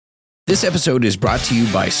This episode is brought to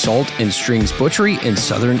you by Salt and Strings Butchery in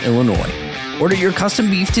Southern Illinois. Order your custom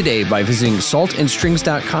beef today by visiting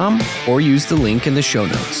saltandstrings.com or use the link in the show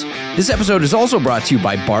notes. This episode is also brought to you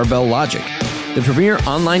by Barbell Logic, the premier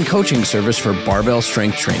online coaching service for barbell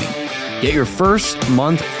strength training. Get your first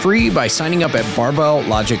month free by signing up at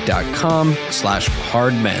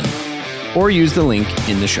barbelllogic.com/hardmen or use the link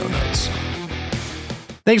in the show notes.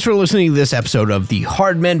 Thanks for listening to this episode of the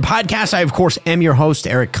Hard Men Podcast. I, of course, am your host,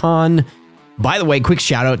 Eric Kahn. By the way, quick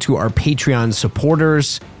shout out to our Patreon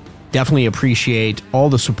supporters. Definitely appreciate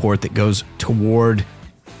all the support that goes toward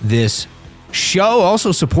this show.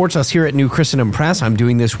 Also supports us here at New Christendom Press. I'm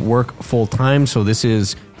doing this work full time, so this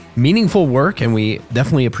is meaningful work, and we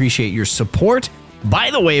definitely appreciate your support.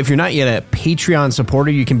 By the way, if you're not yet a Patreon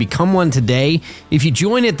supporter, you can become one today. If you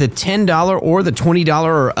join at the $10 or the $20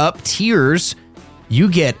 or up tiers, you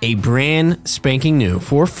get a brand spanking new,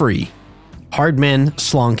 for free, Hardmen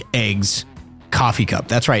Slunk Eggs coffee cup.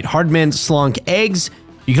 That's right, Hardmen Slunk Eggs.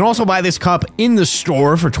 You can also buy this cup in the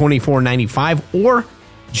store for $24.95 or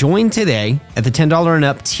join today at the $10 and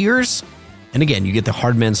up tiers. And again, you get the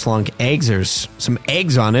Hardmen Slunk Eggs. There's some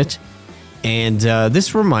eggs on it. And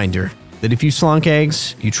this reminder that if you slunk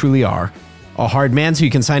eggs, you truly are a hard man. So you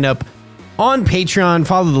can sign up on Patreon.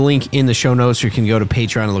 Follow the link in the show notes, or you can go to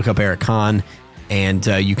Patreon and look up Eric Kahn. And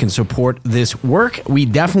you can support this work. We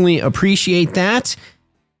definitely appreciate that.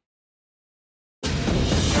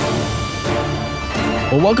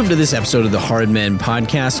 Well, welcome to this episode of the Hard Men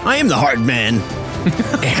Podcast. I am the Hard Man,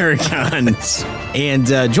 Eric Kahn, and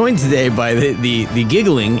joined today by the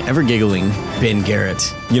giggling, ever giggling Ben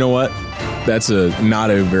Garrett. You know what? That's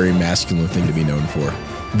not a very masculine thing to be known for.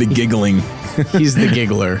 The giggling. He's the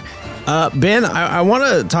giggler. Ben, I want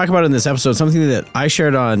to talk about in this episode something that I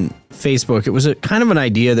shared on Facebook. It was a kind of an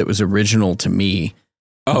idea that was original to me.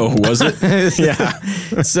 Oh, was it? Yeah.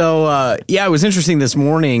 So, it was interesting this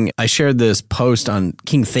morning. I shared this post on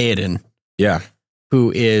King Theoden. Yeah.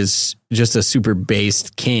 Who is just a super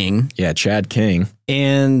based king. Yeah, Chad King.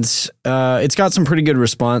 And it's got some pretty good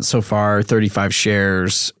response so far, 35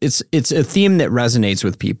 shares. It's a theme that resonates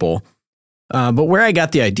with people. But where I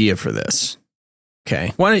got the idea for this.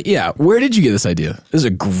 Okay. Where did you get this idea? This is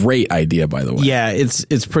a great idea, by the way. Yeah,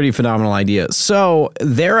 it's pretty phenomenal idea. So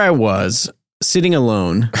there I was sitting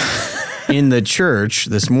alone in the church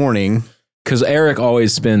this morning. Because Eric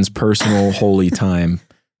always spends personal holy time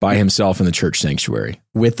by himself in the church sanctuary.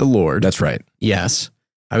 With the Lord. That's right. Yes.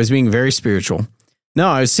 I was being very spiritual. No,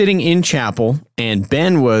 I was sitting in chapel, and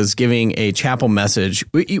Ben was giving a chapel message.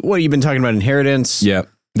 What, you've been talking about inheritance? Yeah.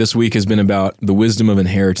 This week has been about the wisdom of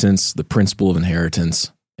inheritance, the principle of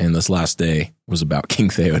inheritance, and this last day was about King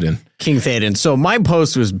Theoden. King Theoden. So my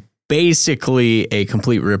post was basically a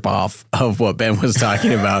complete ripoff of what Ben was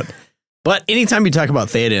talking about. But anytime you talk about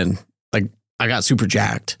Theoden, like, I got super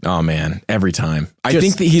jacked. Oh, man. Every time. I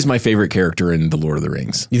think that he's my favorite character in The Lord of the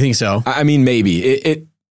Rings. You think so? I mean, maybe. It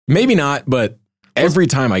maybe not, but every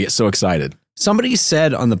time I get so excited. Somebody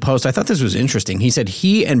said on the post, I thought this was interesting. He said,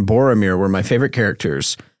 he and Boromir were my favorite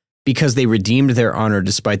characters because they redeemed their honor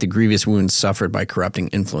despite the grievous wounds suffered by corrupting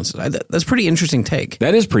influences. That's a pretty interesting take.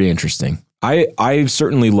 That is pretty interesting. I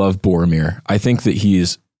certainly love Boromir. I think that he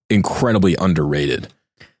is incredibly underrated.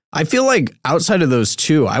 I feel like outside of those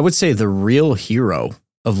two, I would say the real hero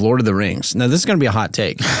of Lord of the Rings. Now, this is going to be a hot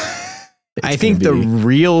take. I think the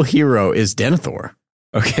real hero is Denethor.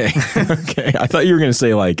 Okay. Okay. I thought you were going to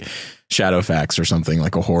say like Shadowfax or something,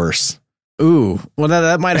 like a horse. Ooh. Well,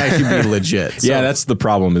 that might actually be legit. So yeah, that's the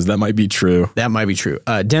problem, is that might be true. That might be true.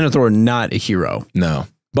 Denethor, not a hero. No.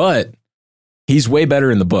 But he's way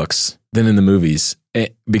better in the books than in the movies.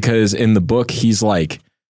 Because in the book, he's like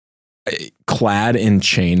clad in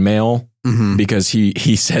chainmail. Mm-hmm. Because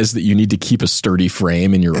he says that you need to keep a sturdy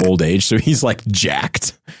frame in your old age. So he's like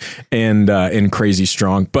jacked and crazy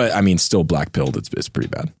strong. But I mean, still black-pilled. It's pretty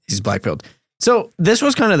bad. He's black-pilled. So this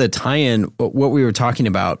was kind of the tie-in, what we were talking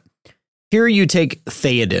about. Here you take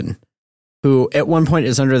Theoden, who at one point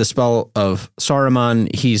is under the spell of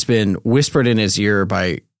Saruman. He's been whispered in his ear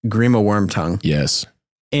by Grima Wormtongue. Yes.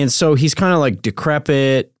 And so he's kind of like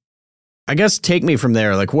decrepit. I guess take me from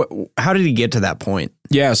there. Like, how did he get to that point?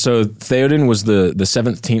 Yeah, so Theoden was the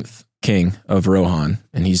 17th king of Rohan,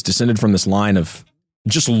 and he's descended from this line of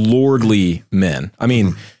just lordly men. I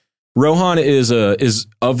mean, Rohan is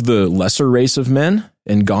of the lesser race of men,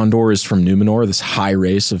 and Gondor is from Numenor, this high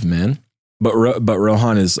race of men. But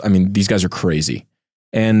Rohan is, I mean, these guys are crazy.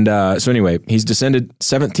 And so anyway, he's descended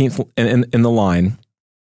 17th in the line.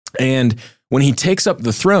 And when he takes up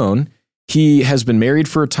the throne, he has been married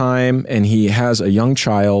for a time, and he has a young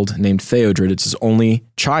child named Theodred. It's his only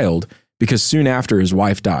child, because soon after his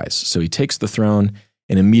wife dies. So he takes the throne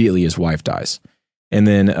and immediately his wife dies. And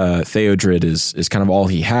then Theodred is kind of all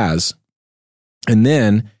he has. And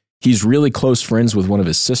then he's really close friends with one of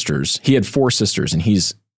his sisters. He had 4 sisters and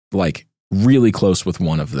he's like really close with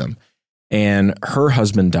one of them. And her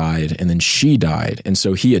husband died and then she died. And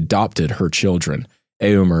so he adopted her children,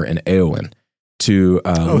 Eomer and Eowyn, to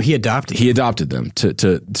he adopted them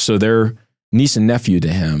so they're niece and nephew to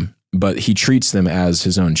him, but he treats them as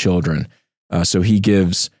his own children. So he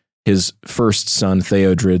gives his first son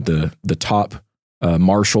Theodred the top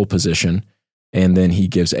marshal position, and then he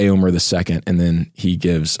gives Eomer the second, and then he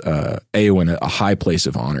gives Eowyn a high place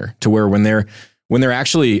of honor, to where when they're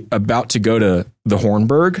actually about to go to the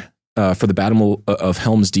Hornburg for the Battle of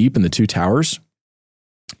Helm's Deep and the Two Towers,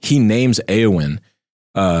 he names Eowyn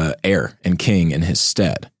heir and king in his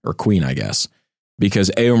stead, or queen, I guess,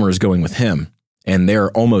 because Eomer is going with him, and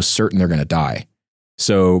they're almost certain they're going to die.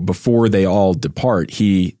 So before they all depart,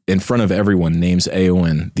 he, in front of everyone, names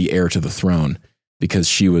Eowyn the heir to the throne because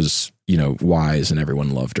she was, wise and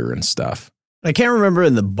everyone loved her and stuff. I can't remember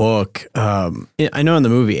in the book. I know in the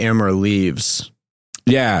movie, Eomer leaves.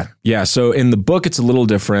 Yeah. So in the book, it's a little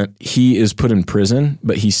different. He is put in prison,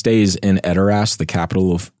 but he stays in Edoras, the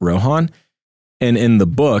capital of Rohan. And in the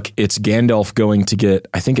book, it's Gandalf going to get,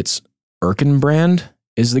 I think it's Erkenbrand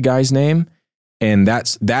is the guy's name. And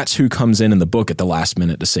that's who comes in the book at the last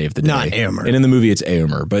minute to save the day. Not Eomer. And in the movie, it's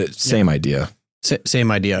Eomer, but same idea.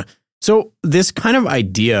 Same idea. So this kind of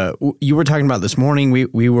idea you were talking about this morning,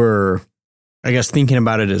 we were, I guess, thinking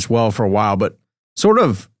about it as well for a while, but sort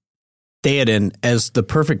of Theoden as the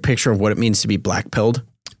perfect picture of what it means to be black-pilled.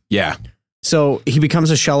 Yeah. So he becomes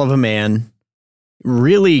a shell of a man,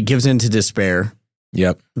 really gives in to despair.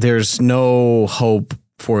 Yep. There's no hope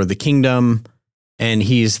for the kingdom, and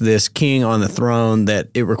he's this king on the throne that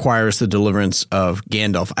it requires the deliverance of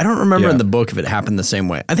Gandalf. I don't remember in the book if it happened the same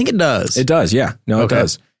way. I think it does. It does, yeah. No, Okay. It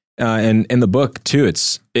does. And in the book, too,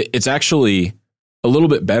 it's actually a little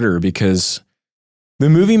bit better because the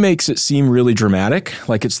movie makes it seem really dramatic,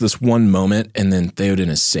 like it's this one moment and then Theoden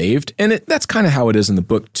is saved. And that's kind of how it is in the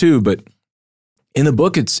book, too. But in the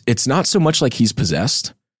book, it's not so much like he's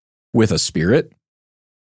possessed with a spirit.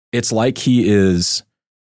 It's like he is,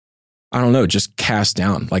 I don't know, just cast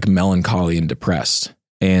down, like melancholy and depressed.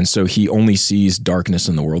 And so he only sees darkness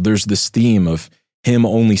in the world. There's this theme of him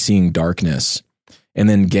only seeing darkness. And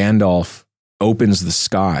then Gandalf opens the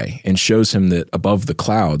sky and shows him that above the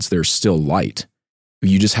clouds, there's still light.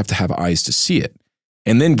 You just have to have eyes to see it.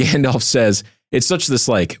 And then Gandalf says, it's such this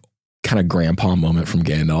like kind of grandpa moment from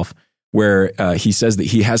Gandalf, where he says that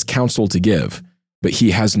he has counsel to give, but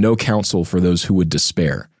he has no counsel for those who would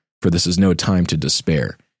despair, for this is no time to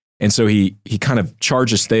despair. And so he kind of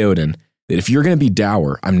charges Theoden that if you're going to be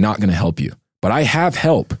dour, I'm not going to help you, but I have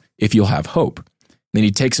help if you'll have hope. Then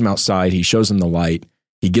he takes him outside, he shows him the light,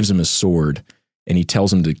 he gives him his sword, and he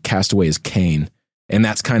tells him to cast away his cane. And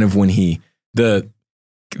that's kind of when the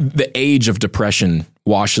age of depression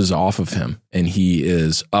washes off of him, and he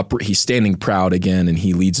is he's standing proud again, and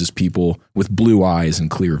he leads his people with blue eyes and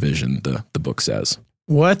clear vision, the book says.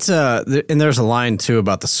 And there's a line too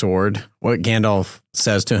about the sword, what Gandalf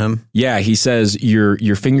says to him. Yeah, he says,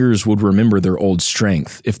 your fingers would remember their old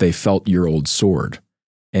strength if they felt your old sword.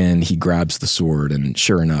 And he grabs the sword, and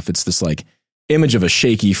sure enough, it's this like image of a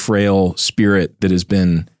shaky, frail spirit that has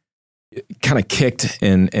been kind of kicked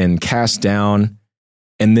and cast down,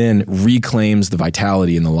 and then reclaims the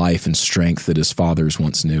vitality and the life and strength that his fathers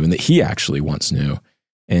once knew and that he actually once knew.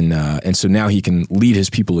 And so now he can lead his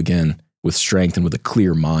people again with strength and with a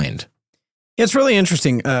clear mind. It's really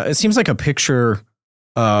interesting. It seems like a picture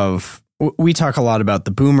of, we talk a lot about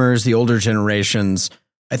the boomers, the older generations.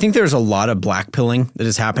 I think there's a lot of blackpilling that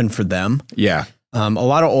has happened for them. Yeah. A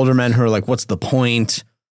lot of older men who are like, what's the point?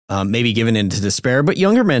 Maybe given into despair, but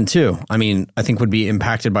younger men too. I mean, I think would be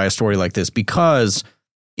impacted by a story like this because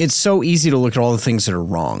it's so easy to look at all the things that are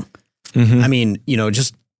wrong. Mm-hmm. I mean,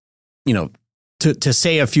 to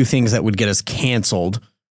say a few things that would get us canceled,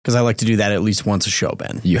 because I like to do that at least once a show,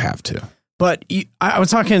 Ben. You have to. But I was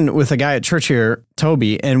talking with a guy at church here,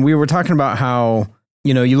 Toby, and we were talking about how,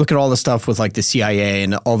 you look at all the stuff with like the CIA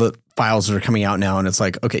and all the files that are coming out now, and it's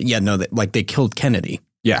like, okay, yeah, no, like they killed Kennedy.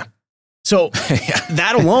 Yeah. So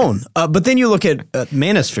that alone. But then you look at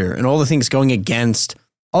Manosphere and all the things going against,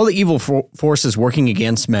 all the evil forces working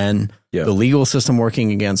against men, the legal system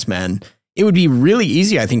working against men. It would be really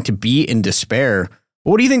easy, I think, to be in despair.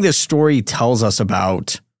 What do you think this story tells us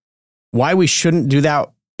about why we shouldn't do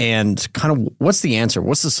that? And kind of what's the answer?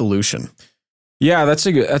 What's the solution? Yeah, that's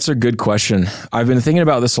a good question. I've been thinking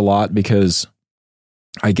about this a lot because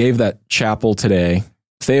I gave that chapel today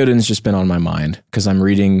Theoden's just been on my mind because I'm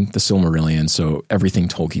reading the Silmarillion, so everything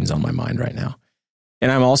Tolkien's on my mind right now.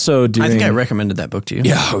 And I'm also doing... I think I recommended that book to you.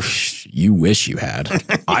 Yeah, you wish you had.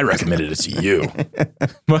 I recommended it to you.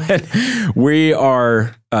 But we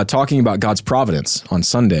are talking about God's providence on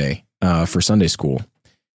Sunday for Sunday school.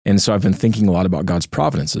 And so I've been thinking a lot about God's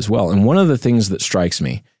providence as well. And one of the things that strikes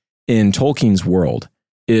me in Tolkien's world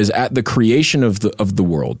is at the creation of the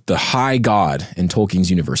world, the high God in Tolkien's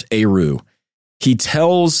universe, Eru, he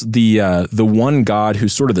tells the one God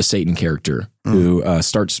who's sort of the Satan character who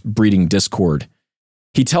starts breeding discord.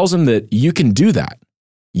 He tells him that you can do that.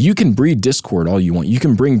 You can breed discord all you want. You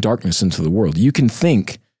can bring darkness into the world. You can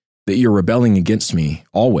think that you're rebelling against me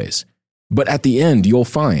always. But at the end, you'll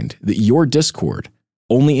find that your discord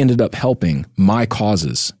only ended up helping my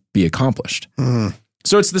causes be accomplished.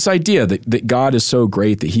 So it's this idea that God is so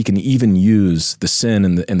great that he can even use the sin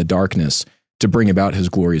and the darkness to bring about his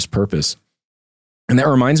glorious purpose. And that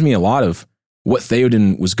reminds me a lot of what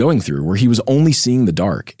Theoden was going through, where he was only seeing the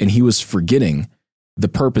dark and he was forgetting the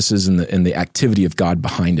purposes and the activity of God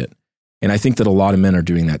behind it. And I think that a lot of men are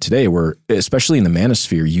doing that today, where, especially in the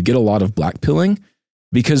manosphere, you get a lot of blackpilling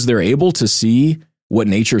because they're able to see what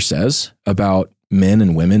nature says about men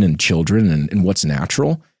and women and children and what's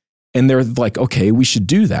natural. And they're like, okay, we should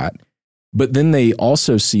do that. But then they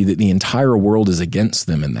also see that the entire world is against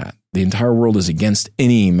them in that. The entire world is against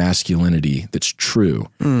any masculinity that's true.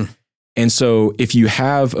 And so if you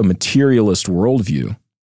have a materialist worldview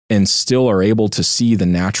and still are able to see the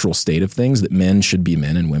natural state of things, that men should be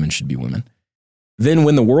men and women should be women, then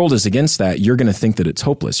when the world is against that, you're going to think that it's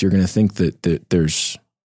hopeless. You're going to think that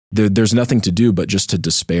there's nothing to do but just to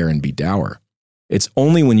despair and be dour. It's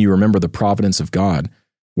only when you remember the providence of God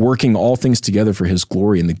working all things together for his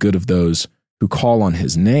glory and the good of those who call on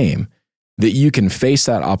his name that you can face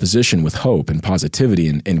that opposition with hope and positivity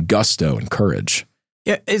and gusto and courage.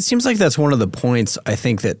 Yeah, it seems like that's one of the points I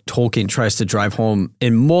think that Tolkien tries to drive home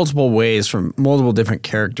in multiple ways from multiple different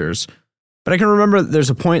characters. But I can remember there's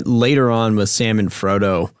a point later on with Sam and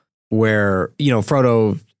Frodo where,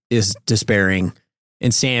 Frodo is despairing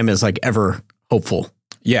and Sam is like ever hopeful.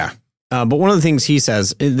 Yeah. But one of the things he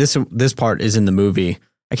says, this part is in the movie.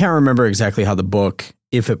 I can't remember exactly how the book,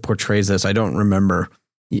 if it portrays this, I don't remember.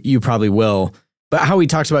 You probably will. But how he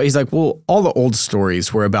talks about, he's like, well, all the old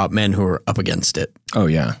stories were about men who were up against it. Oh,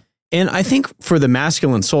 yeah. And I think for the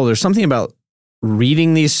masculine soul, there's something about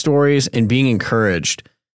reading these stories and being encouraged.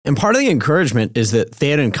 And part of the encouragement is that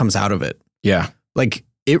Theoden comes out of it. Yeah. Like,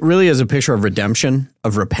 it really is a picture of redemption,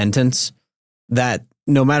 of repentance, that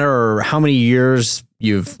no matter how many years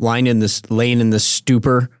you've lain in this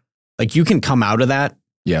stupor, like, you can come out of that.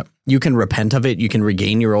 Yeah. You can repent of it. You can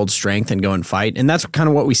regain your old strength and go and fight. And that's kind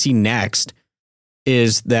of what we see next,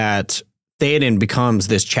 is that Theoden becomes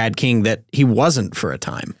this Chad King that he wasn't for a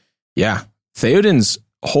time. Yeah. Theoden's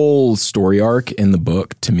whole story arc in the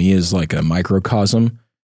book, to me, is like a microcosm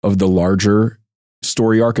of the larger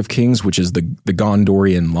story arc of Kings, which is the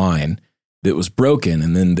Gondorian line that was broken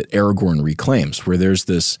and then that Aragorn reclaims, where there's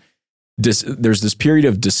this period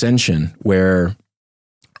of dissension where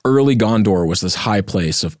early Gondor was this high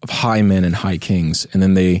place of high men and high kings, and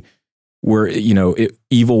then they were,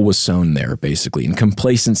 evil was sown there, basically, and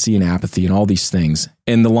complacency and apathy and all these things.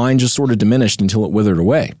 And the line just sort of diminished until it withered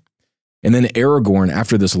away. And then Aragorn,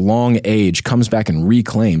 after this long age, comes back and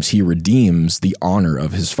reclaims, he redeems the honor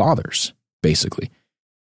of his fathers, basically.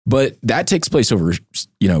 But that takes place over,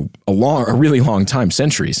 a really long time,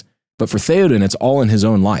 centuries. But for Theoden, it's all in his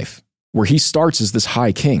own life, where he starts as this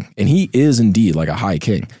high king, and he is indeed like a high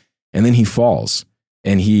king. And then he falls.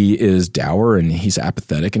 And he is dour and he's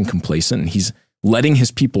apathetic and complacent, and he's letting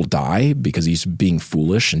his people die because he's being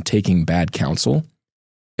foolish and taking bad counsel.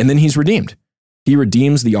 And then he's redeemed. He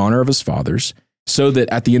redeems the honor of his fathers so that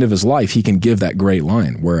at the end of his life, he can give that great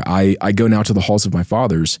line where I go now to the halls of my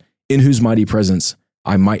fathers, in whose mighty presence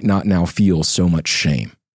I might not now feel so much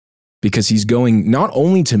shame. Because he's going not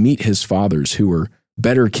only to meet his fathers who were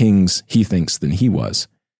better kings, he thinks, than he was,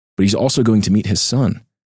 but he's also going to meet his son,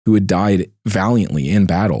 who had died valiantly in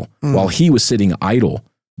battle while he was sitting idle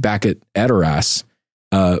back at Edoras,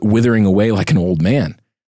 withering away like an old man.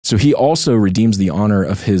 So he also redeems the honor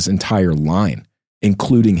of his entire line,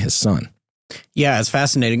 including his son. Yeah, it's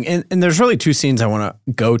fascinating. And there's really two scenes I want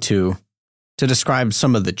to go to describe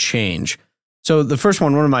some of the change. So the first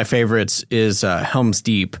one of my favorites is Helm's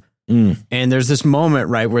Deep. And there's this moment,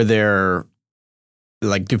 right, where their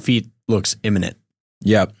defeat looks imminent.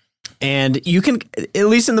 Yep. And you can, at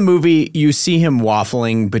least in the movie, you see him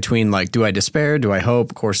waffling between do I despair? Do I hope?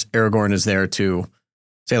 Of course, Aragorn is there to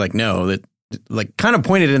say no, that kind of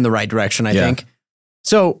pointed in the right direction, I think.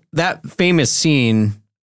 So that famous scene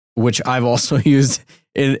which I've also used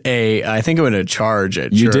in I think in a charge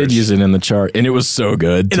at You church. did use it in the chart, and it was so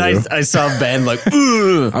good, too. And I saw Ben like,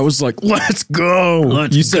 ugh. I was like, let's go.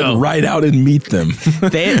 You said go. ride out and meet them.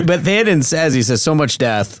 But Theoden says, he says, so much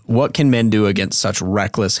death, what can men do against such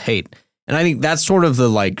reckless hate? And I think that's sort of the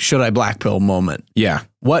like, should I black pill moment? Yeah.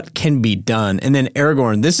 What can be done? And then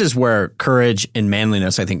Aragorn, this is where courage and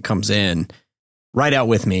manliness, I think, comes in. Ride out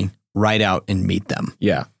with me, ride out and meet them.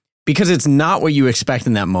 Yeah. Because it's not what you expect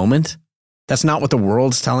in that moment. That's not what the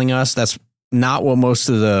world's telling us. That's not what most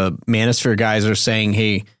of the Manosphere guys are saying.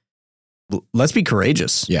 Hey, let's be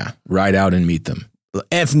courageous. Yeah. Ride out and meet them.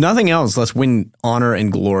 If nothing else, let's win honor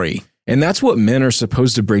and glory. And that's what men are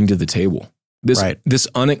supposed to bring to the table. This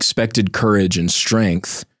unexpected courage and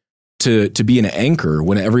strength to be an anchor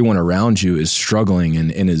when everyone around you is struggling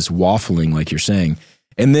and is waffling, like you're saying.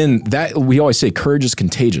 And then that we always say courage is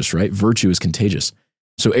contagious, right? Virtue is contagious.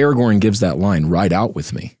 So Aragorn gives that line, ride out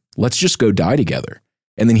with me. Let's just go die together.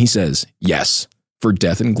 And then he says, yes, for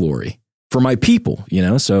death and glory, for my people,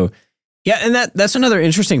 so. Yeah, and that's another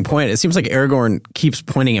interesting point. It seems like Aragorn keeps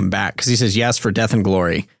pointing him back because he says, yes, for death and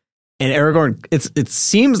glory. And Aragorn, it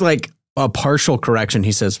seems like a partial correction.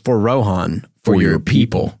 He says, for Rohan, for your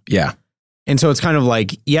people. Yeah. And so it's kind of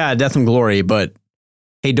like, yeah, death and glory, but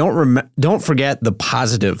hey, don't forget the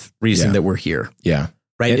positive reason that we're here. Yeah.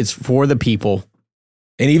 Right? It's for the people.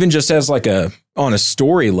 And even just as like on a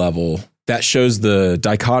story level, that shows the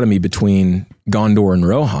dichotomy between Gondor and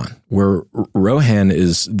Rohan, where Rohan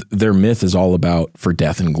their myth is all about for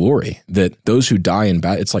death and glory, that those who die in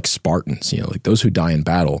battle, it's like Spartans, like those who die in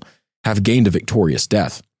battle have gained a victorious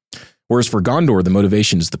death. Whereas for Gondor, the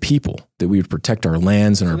motivation is the people, that we would protect our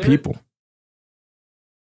lands and our people.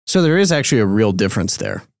 So there is actually a real difference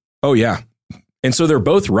there. Oh, yeah. And so they're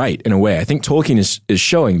both right in a way. I think Tolkien is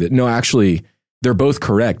showing that, no, actually, they're both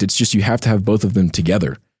correct. It's just you have to have both of them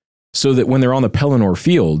together so that when they're on the Pelennor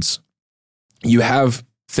fields, you have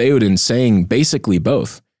Theoden saying basically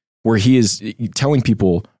both, where he is telling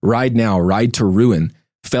people, ride now, ride to ruin,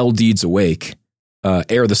 fell deeds awake,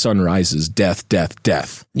 ere the sun rises, death, death,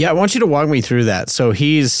 death. Yeah, I want you to walk me through that. So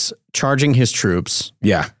he's charging his troops.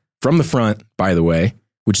 Yeah, from the front, by the way,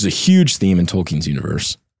 which is a huge theme in Tolkien's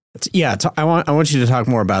universe. Yeah, I want you to talk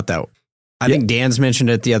more about that. I think Dan's mentioned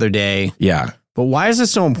it the other day. Yeah. But why is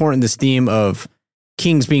this so important, this theme of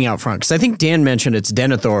kings being out front? Because I think Dan mentioned it's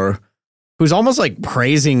Denethor, who's almost like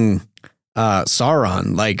praising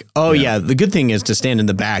Sauron. Like, the good thing is to stand in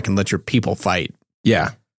the back and let your people fight.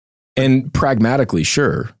 Yeah. And pragmatically,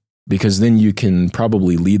 sure, because then you can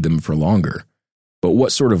probably lead them for longer. But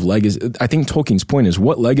what sort of legacy? I think Tolkien's point is,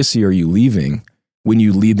 what legacy are you leaving when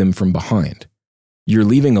you lead them from behind? You're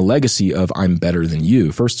leaving a legacy of I'm better than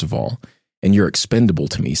you, first of all, and you're expendable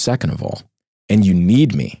to me, second of all, and you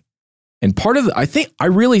need me. And I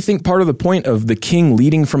really think part of the point of the king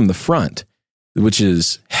leading from the front, which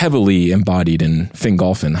is heavily embodied in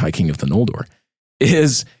Fingolfin, High King of the Noldor,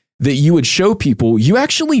 is that you would show people you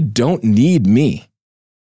actually don't need me.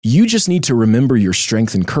 You just need to remember your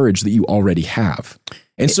strength and courage that you already have.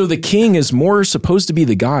 And so the king is more supposed to be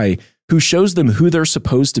the guy who shows them who they're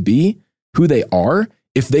supposed to be, who they are,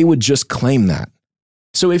 if they would just claim that.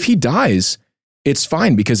 So if he dies, it's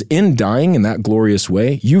fine, because in dying in that glorious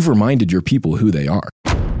way, you've reminded your people who they are.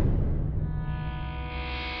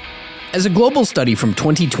 As a global study from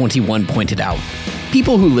 2021 pointed out,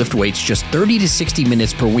 people who lift weights just 30 to 60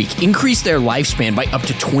 minutes per week increase their lifespan by up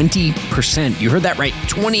to 20%. You heard that right,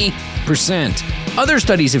 20%. Other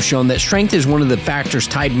studies have shown that strength is one of the factors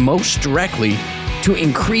tied most directly to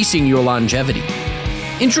increasing your longevity.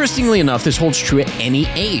 Interestingly enough, this holds true at any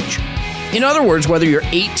age. In other words, whether you're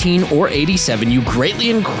 18 or 87, you greatly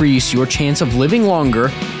increase your chance of living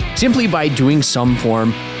longer simply by doing some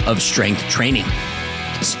form of strength training.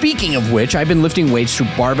 Speaking of which, I've been lifting weights through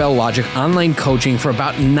Barbell Logic online coaching for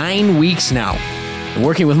about 9 weeks now. I'm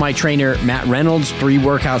working with my trainer, Matt Reynolds, 3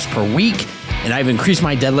 workouts per week, and I've increased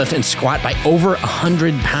my deadlift and squat by over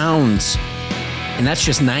 100 pounds. And that's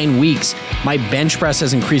just 9 weeks. My bench press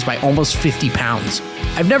has increased by almost 50 pounds.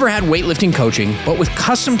 I've never had weightlifting coaching, but with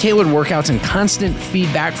custom-tailored workouts and constant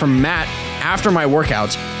feedback from Matt after my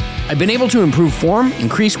workouts, I've been able to improve form,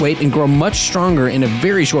 increase weight, and grow much stronger in a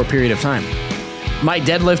very short period of time. My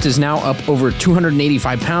deadlift is now up over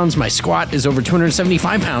 285 pounds, my squat is over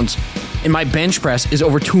 275 pounds, and my bench press is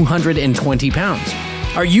over 220 pounds.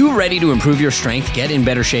 Are you ready to improve your strength, get in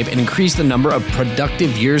better shape, and increase the number of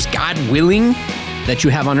productive years, God willing, that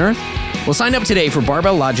you have on Earth? Well, sign up today for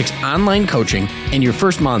Barbell Logic's online coaching, and your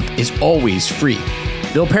first month is always free.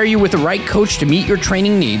 They'll pair you with the right coach to meet your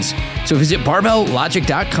training needs, so visit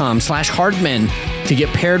barbelllogic.com/hardmen to get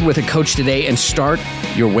paired with a coach today and start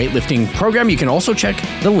your weightlifting program. You can also check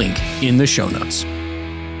the link in the show notes.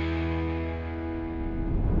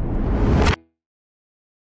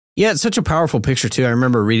 Yeah, it's such a powerful picture, too. I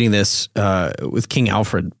remember reading this with King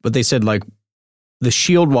Alfred, but they said, like, the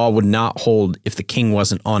shield wall would not hold if the king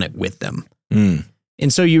wasn't on it with them. Mm.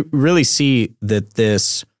 And so you really see that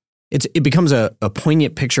it becomes a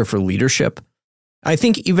poignant picture for leadership. I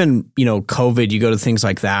think even, COVID, you go to things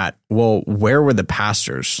like that. Well, where were the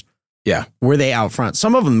pastors? Yeah. Were they out front?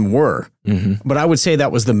 Some of them were, but I would say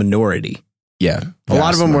that was the minority. Yeah. A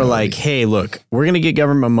lot of them were like, hey, look, we're going to get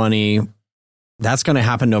government money. That's going to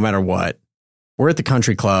happen no matter what. We're at the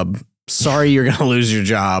country club. Sorry, you're going to lose your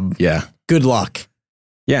job. Yeah. Good luck.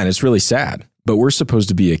 Yeah, and it's really sad. But we're supposed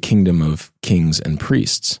to be a kingdom of kings and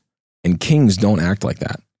priests. And kings don't act like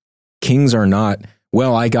that. Kings are not,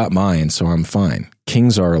 well, I got mine, so I'm fine.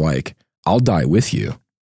 Kings are like, I'll die with you,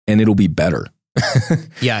 and it'll be better.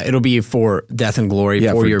 Yeah, it'll be for death and glory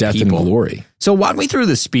for your death people. And glory. So walk me through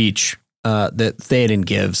the speech that Theoden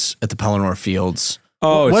gives at the Pelennor Fields.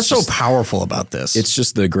 Oh, what's so powerful about this? It's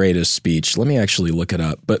just the greatest speech. Let me actually look it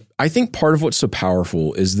up. But I think part of what's so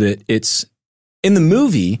powerful is that it's in the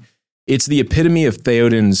movie, it's the epitome of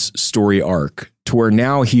Theoden's story arc to where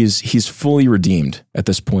now he's fully redeemed at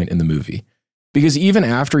this point in the movie. Because even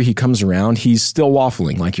after he comes around, he's still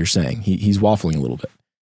waffling, like you're saying. He's waffling a little bit.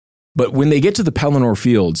 But when they get to the Pelennor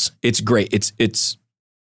Fields, it's great. It's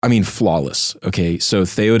flawless. Okay, so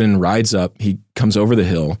Theoden rides up. He comes over the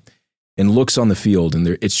hill and looks on the field, and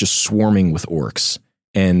it's just swarming with orcs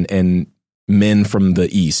and men from the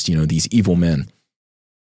east, these evil men.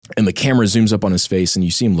 And the camera zooms up on his face, and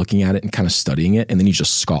you see him looking at it and kind of studying it, and then he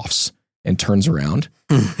just scoffs and turns around.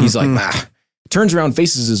 He's like, turns around,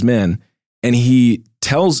 faces his men, and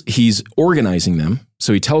he's organizing them.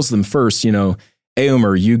 So he tells them first,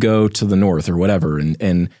 Eomer, you go to the north or whatever,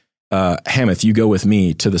 and Hameth, you go with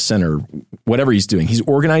me to the center, whatever he's doing. He's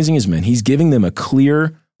organizing his men. He's giving them a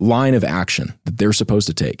clear line of action that they're supposed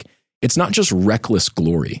to take. It's not just reckless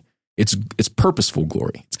glory. It's purposeful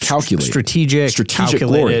glory. It's calculated. Strategic calculated,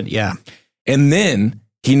 glory. Yeah. And then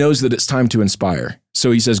he knows that it's time to inspire. So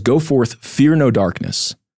he says, go forth, fear no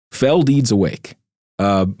darkness. Fell deeds awake.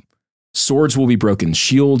 Swords will be broken.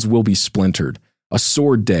 Shields will be splintered. A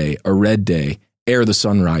sword day, a red day, ere the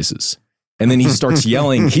sun rises. And then he starts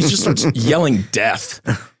yelling. He just starts yelling death.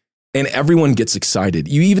 And everyone gets excited.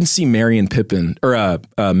 You even see Merry and Pippin, or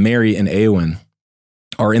Merry and Éowyn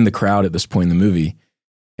are in the crowd at this point in the movie.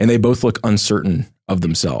 And they both look uncertain of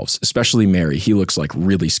themselves, especially Merry. He looks like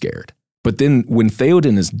really scared. But then when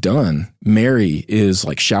Theoden is done, Merry is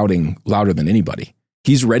like shouting louder than anybody.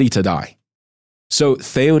 He's ready to die. So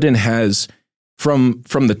Theoden has, from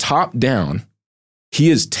the top down, he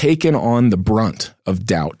has taken on the brunt of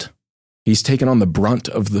doubt. He's taken on the brunt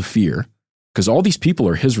of the fear, because all these people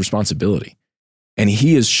are his responsibility. And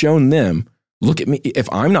he has shown them, look at me,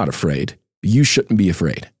 if I'm not afraid, you shouldn't be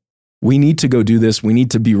afraid. We need to go do this. We need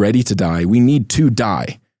to be ready to die. We need to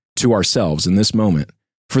die to ourselves in this moment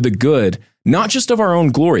for the good, not just of our own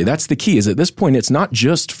glory. That's the key, is at this point, it's not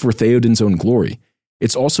just for Theoden's own glory.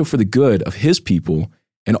 It's also for the good of his people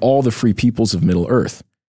and all the free peoples of Middle-earth.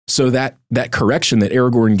 So that correction that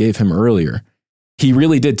Aragorn gave him earlier, he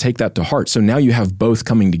really did take that to heart. So now you have both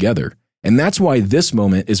coming together. And that's why this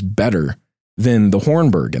moment is better than the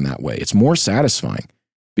Hornburg in that way. It's more satisfying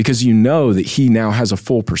because you know that he now has a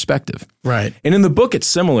full perspective. Right. And in the book, it's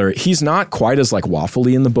similar. He's not quite as like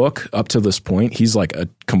waffly in the book up to this point. He's like a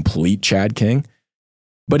complete Chad King.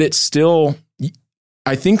 But it's still,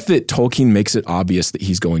 I think that Tolkien makes it obvious that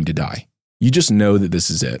he's going to die. You just know that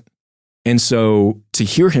this is it. And so to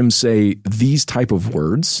hear him say these type of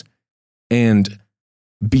words and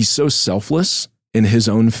be so selfless in his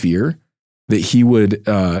own fear that he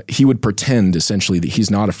would pretend essentially that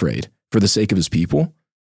he's not afraid for the sake of his people.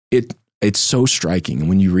 It's so striking. And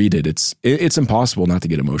when you read it, it's impossible not to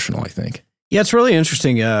get emotional, I think. Yeah, it's really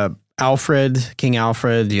interesting. King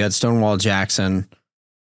Alfred, you had Stonewall Jackson.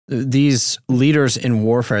 These leaders in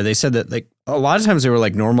warfare, they said that like a lot of times they were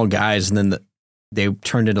like normal guys, and then they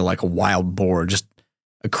turned into like a wild boar, just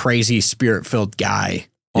a crazy spirit-filled guy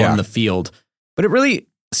on the field. But it really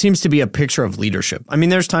seems to be a picture of leadership. I mean,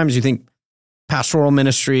 there's times you think pastoral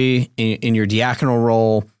ministry in your diaconal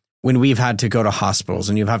role, when we've had to go to hospitals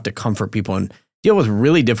and you have to comfort people and deal with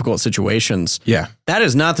really difficult situations. Yeah. That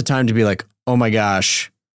is not the time to be like, oh my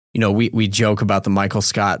gosh, we joke about the Michael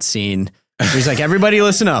Scott scene. He's like, everybody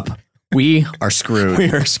listen up. We are screwed.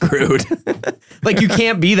 We are screwed. Like, you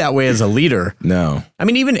can't be that way as a leader. No. I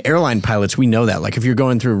mean, even airline pilots, we know that. Like, if you're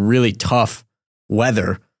going through really tough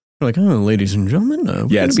weather, You're like, oh, ladies and gentlemen, we're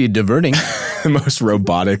going to be diverting. The most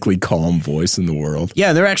robotically calm voice in the world.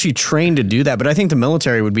 Yeah, they're actually trained to do that. But I think the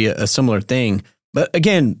military would be a similar thing. But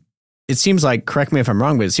again, it seems like, correct me if I'm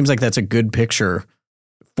wrong, but it seems like that's a good picture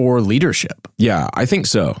for leadership. Yeah, I think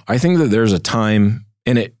so. I think that there's a time,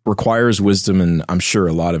 and it requires wisdom and I'm sure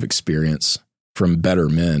a lot of experience from better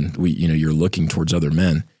men. You're looking towards other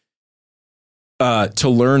men to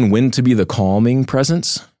learn when to be the calming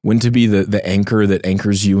presence, when to be the anchor that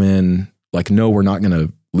anchors you in, like, no, we're not going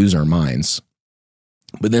to lose our minds.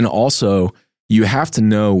 But then also you have to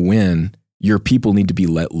know when your people need to be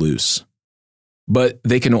let loose. But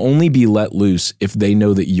they can only be let loose if they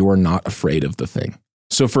know that you're not afraid of the thing.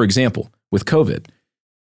 So, for example, with COVID,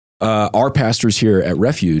 our pastors here at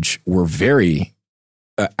Refuge were very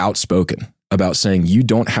outspoken about saying you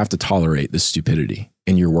don't have to tolerate this stupidity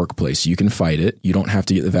in your workplace. You can fight it. You don't have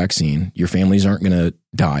to get the vaccine. Your families aren't going to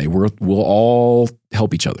die. We'll all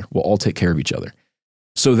help each other. We'll all take care of each other.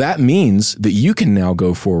 So that means that you can now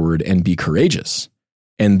go forward and be courageous.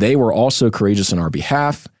 And they were also courageous on our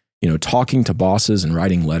behalf, talking to bosses and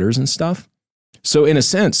writing letters and stuff. So in a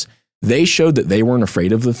sense, they showed that they weren't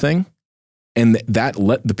afraid of the thing, and that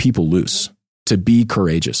let the people loose to be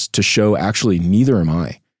courageous, to show actually neither am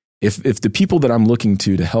I. If the people that I'm looking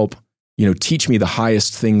to help, teach me the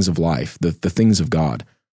highest things of life, the things of God,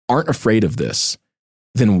 aren't afraid of this,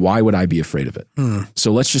 then why would I be afraid of it?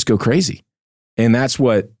 So let's just go crazy. And that's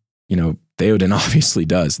what, Theoden obviously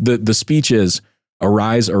does. The speech is,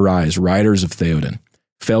 arise, arise, riders of Theoden,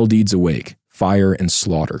 fell deeds awake, fire and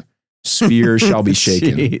slaughter. Spear shall be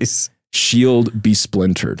shaken, Jeez. Shield be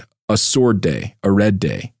splintered, a sword day, a red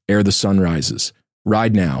day, ere the sun rises.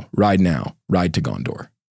 Ride now, ride to Gondor.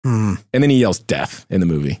 And then he yells death in the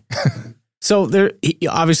movie. So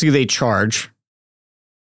obviously they charge.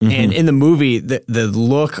 And in the movie, the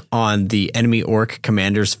look on the enemy orc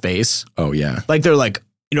commander's face. Oh, yeah. Like they're like,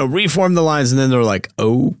 reform the lines. And then they're like,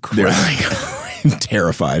 oh, crap. They're like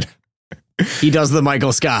terrified. He does the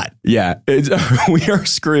Michael Scott. Yeah. We are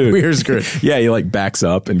screwed. We are screwed. Yeah. He like backs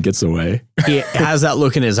up and gets away. He has that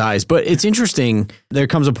look in his eyes. But it's interesting. There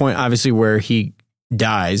comes a point, obviously, where he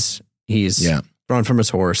dies. He's thrown from his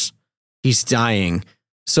horse. He's dying.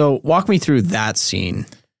 So walk me through that scene.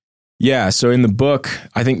 Yeah. So in the book,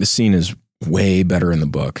 I think the scene is way better in the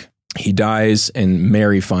book. He dies and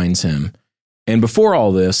Mary finds him. And before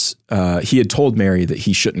all this, he had told Mary that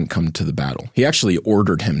he shouldn't come to the battle. He actually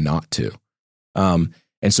ordered him not to. And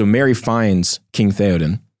so Mary finds King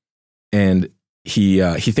Theoden, and he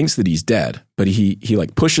thinks that he's dead, but he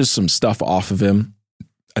like pushes some stuff off of him,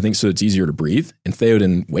 I think so it's easier to breathe. And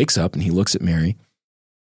Theoden wakes up and he looks at Mary.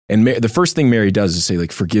 And the first thing Mary does is say,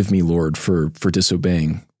 like, forgive me, Lord, for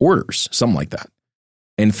disobeying orders, something like that.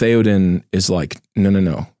 And Theoden is like,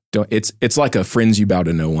 no. Don't, it's like a friends you bow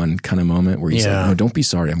to no one kind of moment where he's like, no, don't be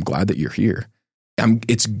sorry. I'm glad that you're here.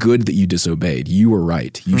 It's good that you disobeyed. You were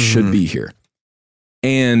right. You should be here.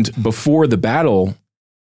 And before the battle,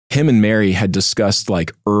 him and Mary had discussed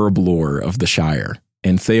like herb lore of the Shire.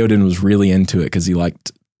 And Theoden was really into it because he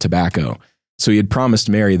liked tobacco. So he had promised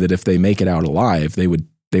Mary that if they make it out alive, they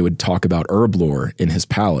would talk about herb lore in his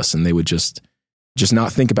palace, and they would just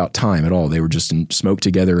not think about time at all. They would just smoke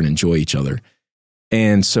together and enjoy each other.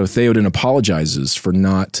 And so Theoden apologizes for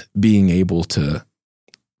not being able to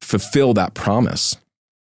fulfill that promise.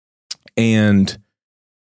 And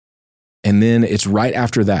then it's right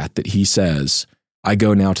after that he says, I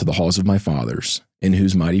go now to the halls of my fathers, in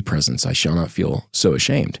whose mighty presence I shall not feel so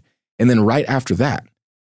ashamed. And then right after that,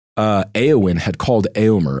 Éowyn had called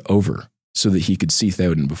Éomer over so that he could see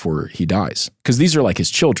Theoden before he dies. Because these are like his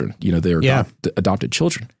children, they're adopted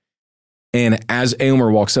children. And as Éomer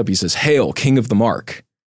walks up, he says, Hail, King of the Mark.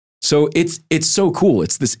 So it's so cool.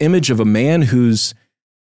 It's this image of a man who's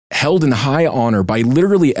held in high honor by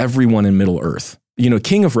literally everyone in Middle Earth.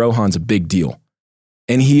 King of Rohan's a big deal.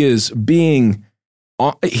 And he's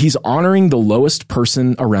honoring the lowest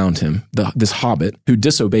person around him, this hobbit who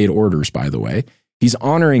disobeyed orders, by the way. He's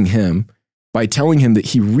honoring him by telling him that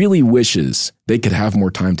he really wishes they could have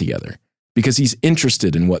more time together because he's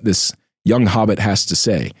interested in what this young hobbit has to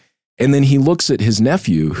say. And then he looks at his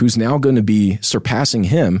nephew, who's now going to be surpassing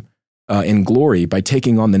him in glory by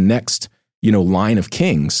taking on the next, line of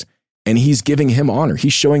kings. And he's giving him honor.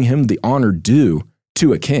 He's showing him the honor due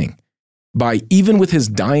to a king by, even with his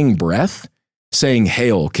dying breath, saying,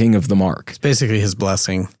 Hail, King of the Mark. It's basically his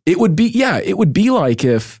blessing. It would be like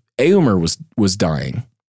if Éomer was dying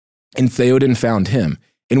and Theoden found him.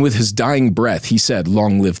 And with his dying breath, he said,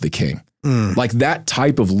 Long live the king. Like that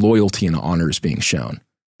type of loyalty and honor is being shown.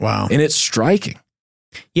 Wow. And it's striking.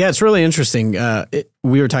 Yeah, it's really interesting.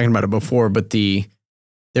 We were talking about it before, but the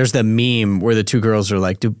there's the meme where the two girls are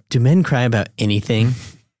like, do men cry about anything?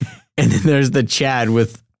 And then there's the Chad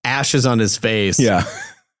with ashes on his face. Yeah.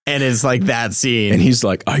 And it's like that scene. And he's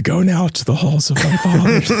like, I go now to the halls of my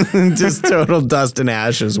fathers. Just total dust and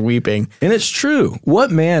ashes, weeping. And it's true. What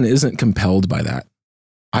man isn't compelled by that?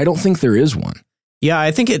 I don't think there is one. Yeah,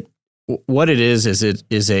 I think what it is it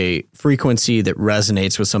is a frequency that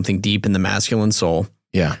resonates with something deep in the masculine soul.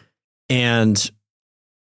 Yeah. And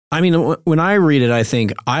I mean, when I read it, I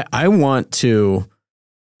think I want to,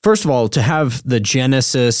 first of all, to have the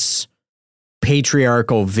Genesis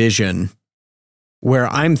patriarchal vision where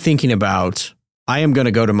I'm thinking about, I am going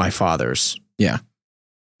to go to my fathers. Yeah.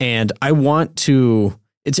 And I want to,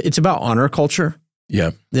 it's about honor culture.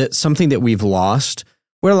 Yeah. That's something that we've lost.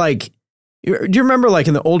 Where like, do you remember like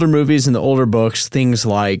in the older movies and the older books, things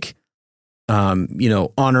like,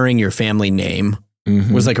 honoring your family name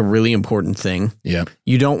was like a really important thing. Yeah.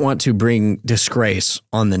 You don't want to bring disgrace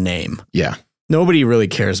on the name. Yeah. Nobody really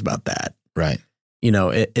cares about that. Right.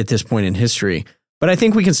 At this point in history. But I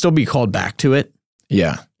think we can still be called back to it.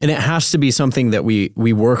 Yeah. And it has to be something that we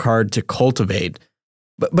work hard to cultivate.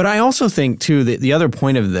 But I also think too that the other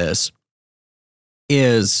point of this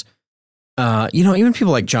is, even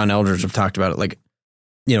people like John Eldredge have talked about it. Like,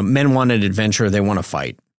 men want an adventure, they want to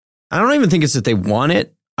fight. I don't even think it's that they want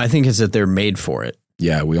it. I think it's that they're made for it.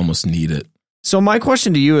 Yeah, we almost need it. So my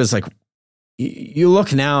question to you is like, you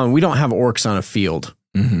look now and we don't have orcs on a field.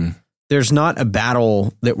 Mm-hmm. There's not a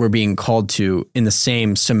battle that we're being called to in the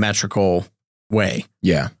same symmetrical way.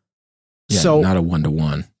 Yeah. So not a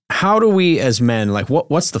 1-to-1. How do we as men, like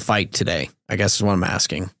what's the fight today? I guess is what I'm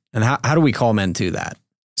asking. And how do we call men to that?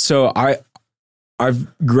 So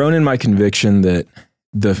I've grown in my conviction that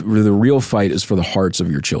the real fight is for the hearts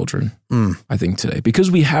of your children, I think today,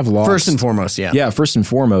 because we have lost. First and foremost, yeah. Yeah, first and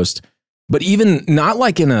foremost. But even not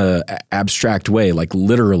like in a abstract way, like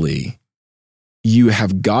literally, you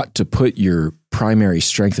have got to put your primary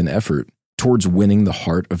strength and effort towards winning the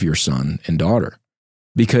heart of your son and daughter.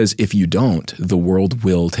 Because if you don't, the world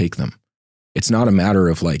will take them. It's not a matter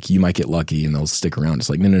of like, you might get lucky and they'll stick around. It's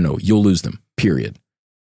like, no, you'll lose them, period.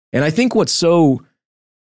 And I think what's so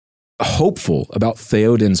hopeful about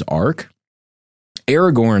Theoden's arc,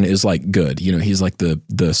 Aragorn is like good. He's like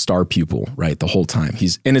the star pupil, right? The whole time.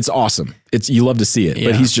 And it's awesome. You love to see it,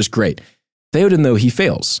 but he's just great. Theoden, though, he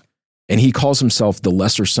fails. And he calls himself the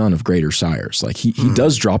lesser son of greater sires. Like he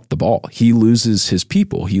does drop the ball. He loses his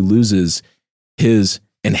people. He loses his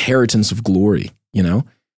inheritance of glory,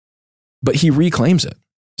 but he reclaims it.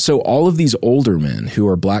 So all of these older men who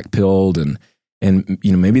are black-pilled and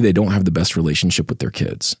maybe they don't have the best relationship with their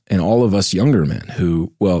kids. And all of us younger men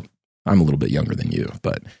who, well, I'm a little bit younger than you,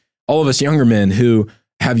 but all of us younger men who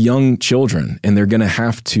have young children and they're going to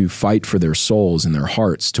have to fight for their souls and their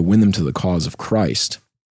hearts to win them to the cause of Christ,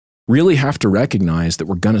 really have to recognize that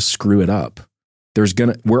we're going to screw it up.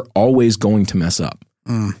 We're always going to mess up.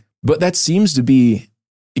 But that seems to be,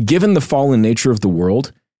 given the fallen nature of the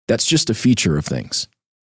world, that's just a feature of things.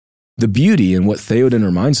 The beauty and what Theoden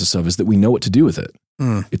reminds us of is that we know what to do with it.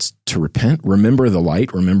 It's to repent, remember the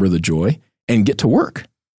light, remember the joy, and get to work.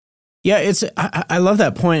 Yeah, I love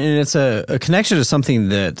that point, and it's a connection to something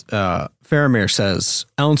that Faramir says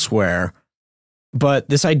elsewhere. But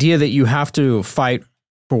this idea that you have to fight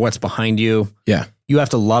for what's behind you. Yeah. You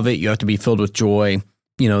have to love it. You have to be filled with joy.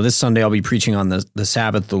 This Sunday I'll be preaching on the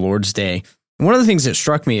Sabbath, the Lord's Day. And one of the things that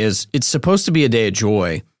struck me is it's supposed to be a day of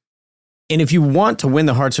joy. And if you want to win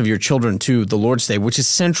the hearts of your children to the Lord's Day, which is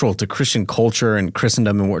central to Christian culture and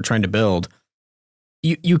Christendom and what we're trying to build,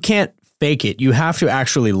 you can't fake it. You have to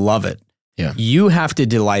actually love it. Yeah. You have to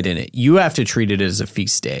delight in it. You have to treat it as a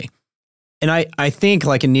feast day. And I think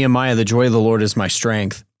like in Nehemiah, the joy of the Lord is my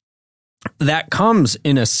strength. That comes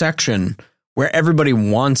in a section where everybody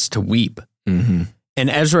wants to weep. Mm-hmm. And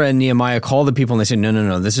Ezra and Nehemiah call the people and they say,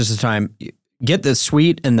 no, this is the time. Get the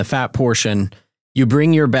sweet and the fat portion. You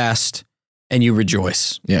bring your best and you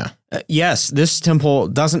rejoice. Yeah. Yes, this temple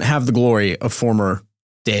doesn't have the glory of former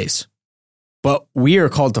days, but we are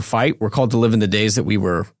called to fight. We're called to live in the days that we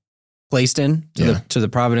were placed in to the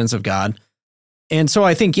providence of God. And so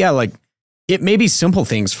I think, like it may be simple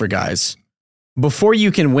things for guys. Before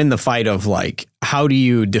you can win the fight of like, how do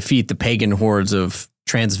you defeat the pagan hordes of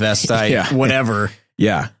transvestite, whatever.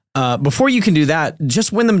 Yeah. Before you can do that,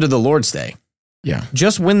 just win them to the Lord's Day. Yeah.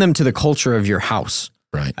 Just win them to the culture of your house.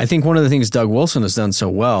 Right. I think one of the things Doug Wilson has done so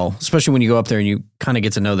well, especially when you go up there and you kind of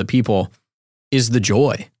get to know the people, is the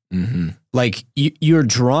joy. Mm-hmm. Like you're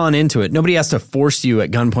drawn into it. Nobody has to force you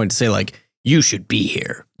at gunpoint to say like, you should be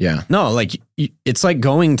here. Yeah. No, like it's like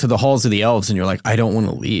going to the halls of the elves and you're like, I don't want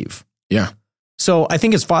to leave. Yeah. So I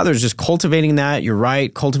think as fathers, just cultivating that, you're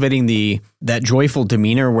right, cultivating that joyful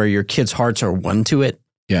demeanor where your kids' hearts are won to it.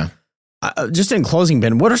 Yeah. Just in closing,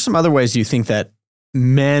 Ben, what are some other ways you think that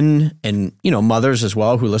men and, mothers as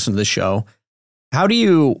well who listen to the show, how do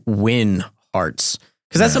you win hearts?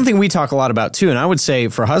 Because that's something we talk a lot about too. And I would say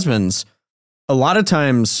for husbands, a lot of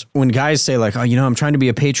times when guys say like, oh, I'm trying to be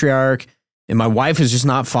a patriarch and my wife is just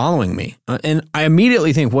not following me. And I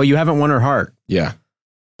immediately think, well, you haven't won her heart. Yeah.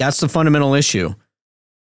 That's the fundamental issue.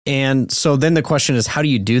 And so then the question is, how do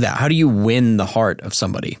you do that? How do you win the heart of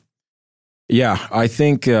somebody? Yeah, I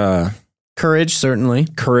think courage, certainly.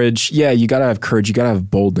 Courage. Yeah, you got to have courage. You got to have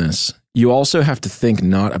boldness. You also have to think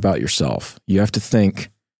not about yourself. You have to think,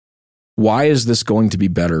 why is this going to be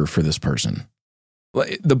better for this person?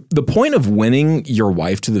 The point of winning your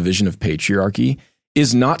wife to the vision of patriarchy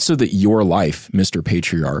is not so that your life, Mr.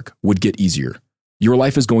 Patriarch, would get easier. Your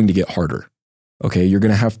life is going to get harder. Okay, you're going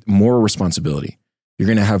to have more responsibility. You're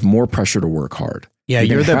going to have more pressure to work hard. Yeah,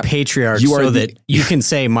 you're the patriarch so that you can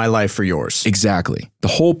say my life for yours. Exactly. The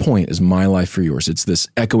whole point is my life for yours. It's this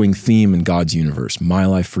echoing theme in God's universe, my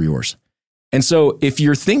life for yours. And so if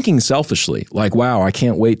you're thinking selfishly, like, wow, I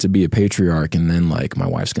can't wait to be a patriarch, and then like my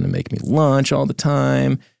wife's going to make me lunch all the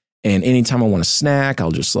time, and anytime I want a snack, I'll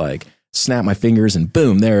just like snap my fingers and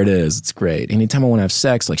boom, there it is. It's great. Anytime I want to have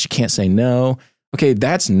sex, like she can't say no. Okay,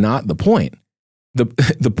 that's not the point.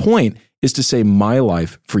 The point is to say my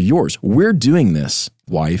life for yours. We're doing this,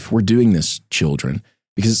 wife. We're doing this, children,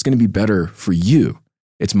 because it's going to be better for you.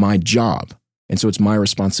 It's my job. And so it's my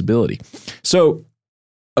responsibility. So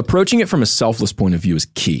approaching it from a selfless point of view is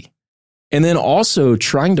key. And then also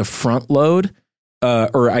trying to front load,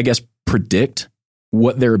 or I guess predict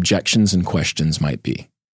what their objections and questions might be.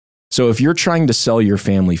 So if you're trying to sell your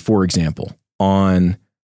family, for example, on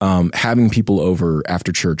having people over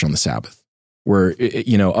after church on the Sabbath, where,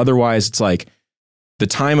 otherwise it's like the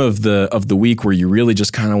time of the week where you really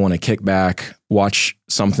just kind of want to kick back, watch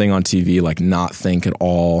something on TV, like not think at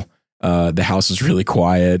all. The house is really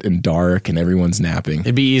quiet and dark and everyone's napping.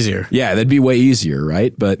 It'd be easier. Yeah, that'd be way easier,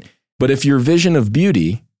 right? But if your vision of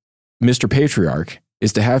beauty, Mr. Patriarch,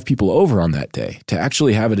 is to have people over on that day, to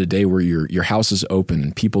actually have it a day where your house is open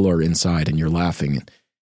and people are inside and you're laughing,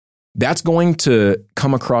 that's going to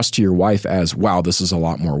come across to your wife as, wow, this is a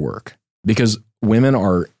lot more work. Because women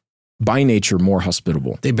are by nature more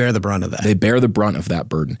hospitable. They bear the brunt of that. They bear the brunt of that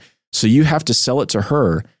burden. So you have to sell it to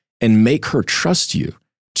her and make her trust you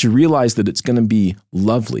to realize that it's going to be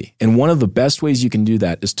lovely. And one of the best ways you can do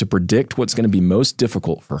that is to predict what's going to be most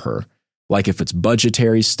difficult for her. Like if it's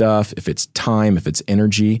budgetary stuff, if it's time, if it's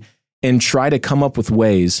energy, and try to come up with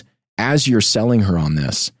ways as you're selling her on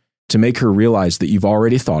this to make her realize that you've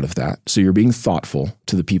already thought of that. So you're being thoughtful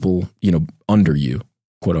to the people, under you,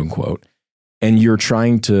 quote unquote. And you're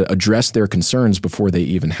trying to address their concerns before they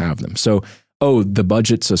even have them. So, the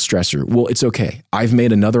budget's a stressor. Well, it's okay. I've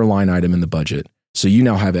made another line item in the budget. So you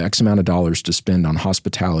now have X amount of dollars to spend on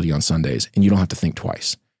hospitality on Sundays, and you don't have to think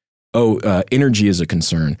twice. Energy is a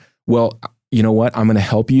concern. Well, you know what? I'm going to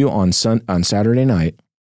help you on Saturday night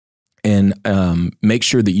and make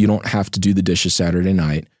sure that you don't have to do the dishes Saturday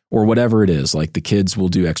night or whatever it is. Like the kids will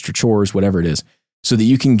do extra chores, whatever it is, so that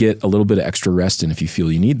you can get a little bit of extra rest in if you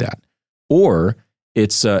feel you need that. Or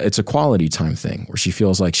it's a quality time thing where she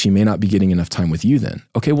feels like she may not be getting enough time with you then.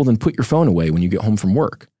 Okay, well then put your phone away when you get home from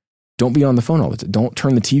work. Don't be on the phone all the time. Don't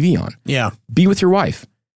turn the TV on. Yeah. Be with your wife.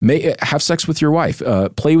 Have sex with your wife.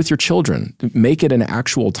 Play with your children. Make it an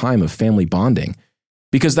actual time of family bonding,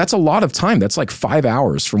 because that's a lot of time. That's like 5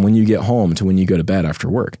 hours from when you get home to when you go to bed after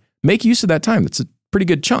work. Make use of that time. That's a pretty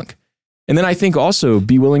good chunk. And then I think also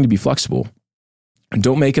be willing to be flexible. And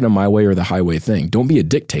don't make it a my way or the highway thing. Don't be a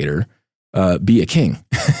dictator. Be a king,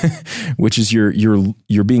 which is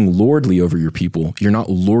you're being lordly over your people. You're not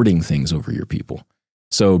lording things over your people.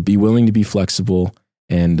 So be willing to be flexible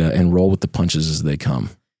and roll with the punches as they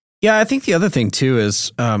come. Yeah, I think the other thing too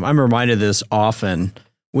is I'm reminded of this often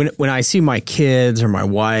when I see my kids or my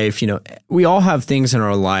wife. We all have things in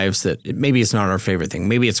our lives that maybe it's not our favorite thing.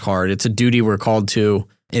 Maybe it's hard. It's a duty we're called to,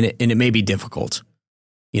 and it may be difficult.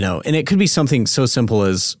 And it could be something so simple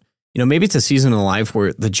as, maybe it's a season in life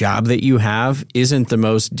where the job that you have isn't the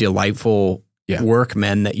most delightful work,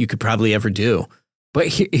 men, that you could probably ever do. But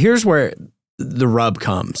here's where the rub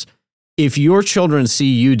comes. If your children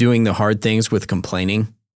see you doing the hard things with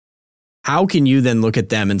complaining, how can you then look at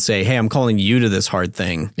them and say, hey, I'm calling you to this hard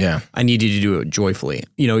thing. Yeah. I need you to do it joyfully.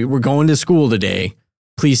 We're going to school today.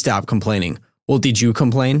 Please stop complaining. Well, did you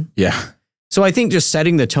complain? Yeah. So I think just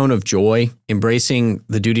setting the tone of joy, embracing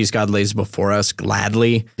the duties God lays before us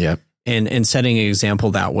gladly, yep. and setting an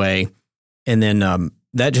example that way. And then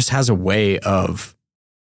that just has a way of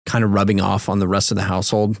kind of rubbing off on the rest of the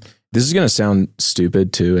household. This is going to sound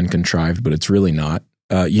stupid too and contrived, but it's really not.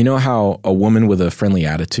 You know how a woman with a friendly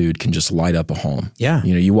attitude can just light up a home? Yeah.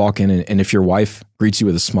 You know, you walk in and if your wife greets you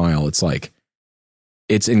with a smile, it's like,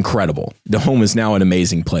 it's incredible. The home is now an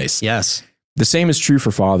amazing place. Yes. The same is true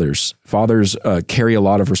for fathers. Fathers carry a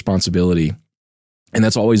lot of responsibility, and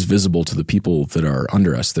that's always visible to the people that are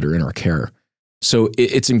under us, that are in our care. So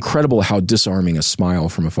it's incredible how disarming a smile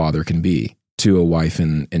from a father can be to a wife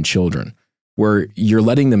and children, where you're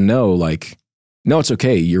letting them know, like, no, it's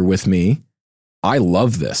okay. You're with me. I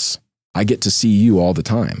love this. I get to see you all the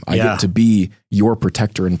time. I get to be your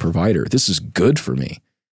protector and provider. This is good for me.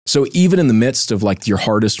 So even in the midst of like your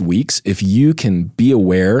hardest weeks, if you can be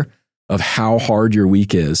aware of how hard your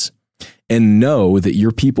week is and know that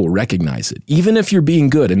your people recognize it, even if you're being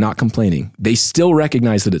good and not complaining, they still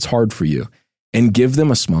recognize that it's hard for you, and give them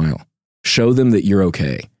a smile. Show them that you're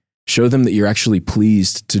okay. Show them that you're actually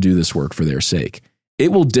pleased to do this work for their sake.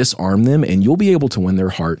 It will disarm them, and you'll be able to win their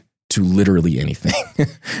heart to literally anything.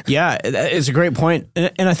 Yeah, it's a great point.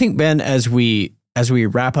 And I think, Ben, as we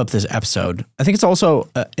wrap up this episode, I think it's also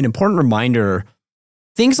an important reminder,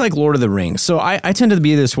 things like Lord of the Rings. So I tend to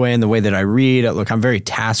be this way in the way that I read. Look, I'm very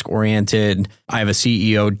task oriented. I have a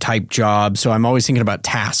CEO type job, so I'm always thinking about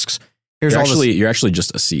tasks. You're actually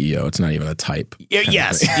just a CEO. It's not even a type.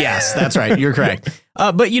 Yes, that's right. You're correct.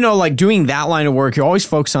 But, like doing that line of work, you always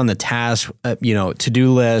focus on the task,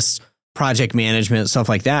 to-do lists, project management, stuff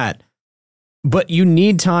like that. But you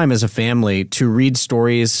need time as a family to read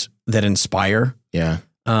stories that inspire. Yeah.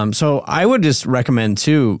 So I would just recommend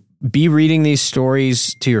too, be reading these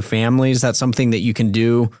stories to your families. That's something that you can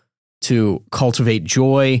do to cultivate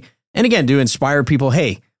joy. And again, to inspire people.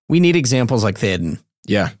 Hey, we need examples like Theoden.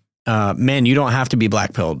 Yeah. Man, you don't have to be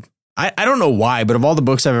black-pilled. I don't know why, but of all the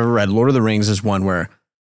books I've ever read, Lord of the Rings is one where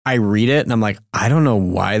I read it and I'm like, I don't know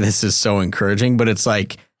why this is so encouraging, but it's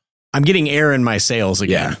like I'm getting air in my sails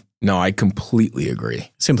again. Yeah. No, I completely agree.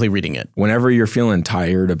 Simply reading it. Whenever you're feeling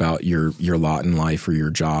tired about your lot in life or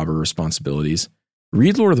your job or responsibilities,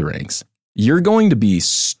 read Lord of the Rings. You're going to be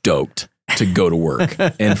stoked to go to work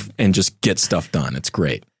and just get stuff done. It's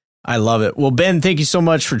great. I love it. Well, Ben, thank you so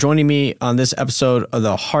much for joining me on this episode of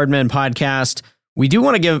the Hard Men Podcast. We do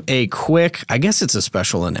want to give a quick, I guess it's a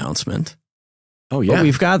special announcement. Oh, yeah. But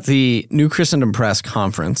we've got the New Christendom Press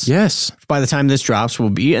Conference. Yes. By the time this drops, will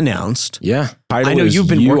be announced. Yeah. I know you've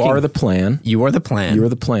been working. You are the plan. You are the plan. You are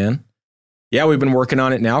the plan. Yeah, we've been working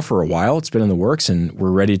on it now for a while. It's been in the works, and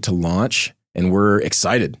we're ready to launch, and we're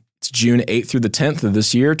excited. It's June 8th through the 10th of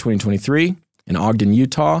this year, 2023, in Ogden,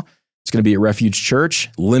 Utah. It's going to be at Refuge Church,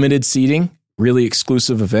 limited seating, really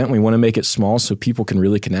exclusive event. We want to make it small so people can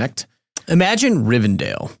really connect. Imagine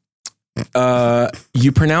Rivendell.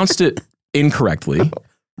 You pronounced it incorrectly.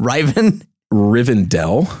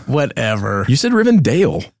 Rivendell. Whatever. You said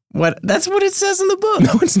Rivendell. What? That's what it says in the book.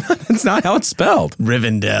 No, it's not. That's not how it's spelled.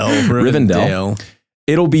 Rivendell.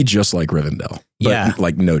 It'll be just like Rivendell. But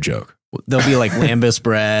like no joke. There'll be like lambus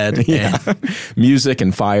bread. And music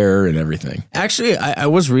and fire and everything. Actually, I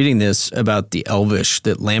was reading this about the Elvish,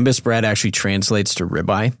 that lambus bread actually translates to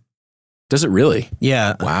ribeye. Does it really?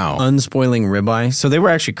 Yeah. Wow. Unspoiling ribeye. So they were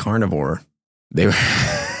actually carnivore. They were.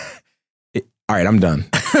 All right, I'm done.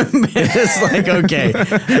 It's like, okay,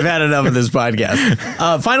 I've had enough of this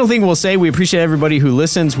podcast. Final thing we'll say, we appreciate everybody who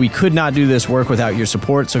listens. We could not do this work without your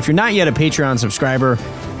support. So if you're not yet a Patreon subscriber,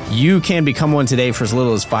 you can become one today for as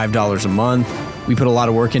little as $5 a month. We put a lot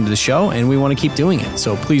of work into the show, and we want to keep doing it.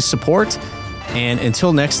 So please support. And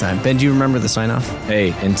until next time, Ben, do you remember the sign off?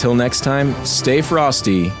 Hey, until next time, stay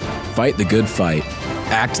frosty, fight the good fight,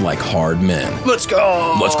 act like hard men. Let's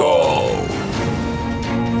go. Let's go.